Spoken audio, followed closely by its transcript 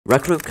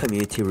Rec Room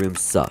community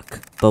rooms suck,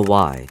 but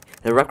why?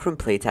 The Rec Room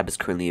play tab is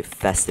currently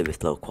infested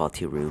with low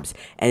quality rooms,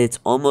 and it's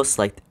almost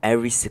like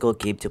every single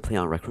game to play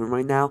on Rec Room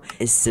right now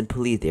is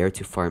simply there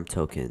to farm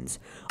tokens.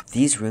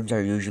 These rooms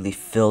are usually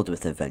filled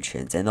with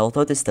inventions, and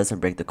although this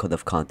doesn't break the code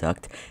of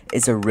conduct,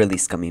 it's a really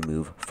scummy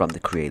move from the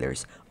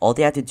creators. All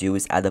they have to do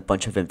is add a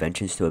bunch of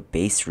inventions to a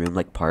base room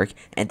like Park,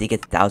 and they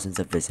get thousands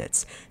of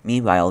visits.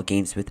 Meanwhile,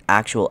 games with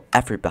actual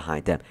effort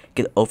behind them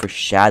get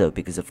overshadowed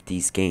because of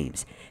these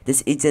games.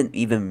 This isn't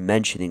even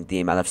mentioning the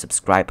amount of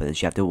subscribe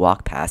buttons you have to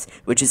walk past,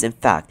 which is in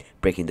fact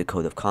breaking the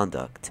code of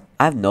conduct.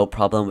 I have no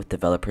problem with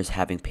developers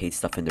having paid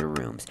stuff in their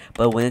rooms,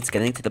 but when it's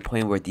getting to the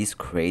point where these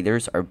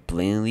creators are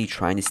blatantly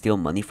trying to steal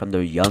money from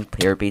the young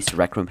player base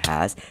Rec Room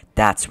has,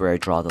 that's where I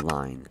draw the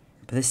line.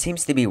 But it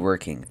seems to be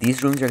working.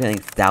 These rooms are getting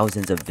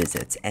thousands of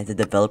visits, and the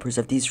developers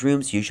of these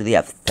rooms usually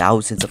have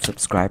thousands of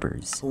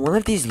subscribers. One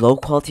of these low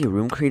quality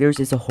room creators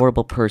is a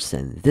horrible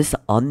person. This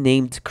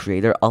unnamed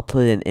creator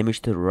uploaded an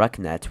image to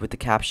RecNet with the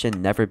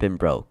caption "Never been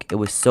broke." It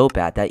was so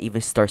bad that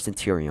even Star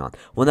Centurion,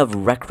 one of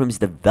Rec Room's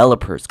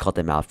developers, called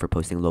them out for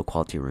posting low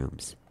quality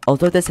rooms.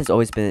 Although this has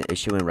always been an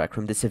issue in Rec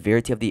Room, the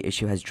severity of the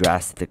issue has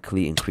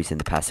drastically increased in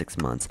the past 6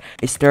 months.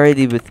 It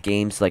started with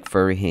games like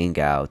Furry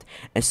Hangout,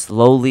 and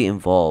slowly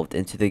evolved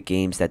into the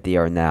games that they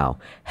are now.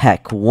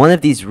 Heck, one of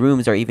these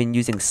rooms are even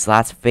using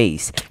Slat's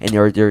face in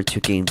order to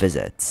gain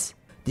visits.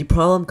 The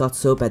problem got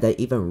so bad that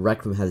even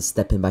Rec Room had to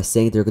step in by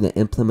saying they're going to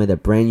implement a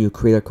brand new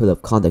creator code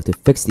of conduct to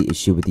fix the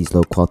issue with these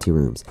low quality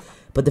rooms.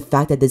 But the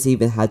fact that this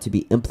even had to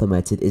be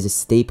implemented is a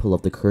staple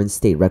of the current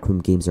state Rec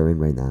Room games are in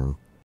right now.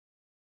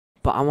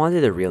 But I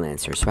wanted a real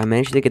answer, so I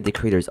managed to get the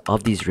creators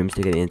of these rooms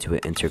to get into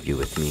an interview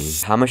with me.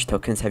 How much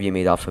tokens have you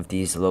made off of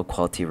these low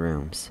quality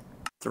rooms?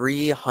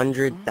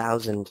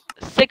 300,000.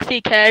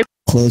 60K.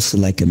 Close to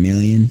like 1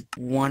 million.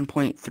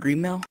 1.3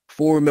 mil?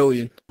 4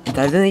 million. And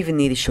I didn't even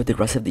need to show the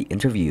rest of the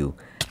interview.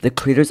 The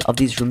creators of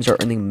these rooms are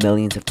earning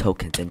millions of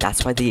tokens, and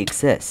that's why they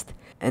exist.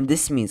 And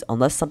this means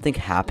unless something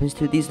happens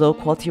to these low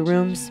quality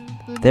rooms,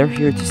 they're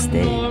here to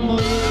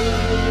stay.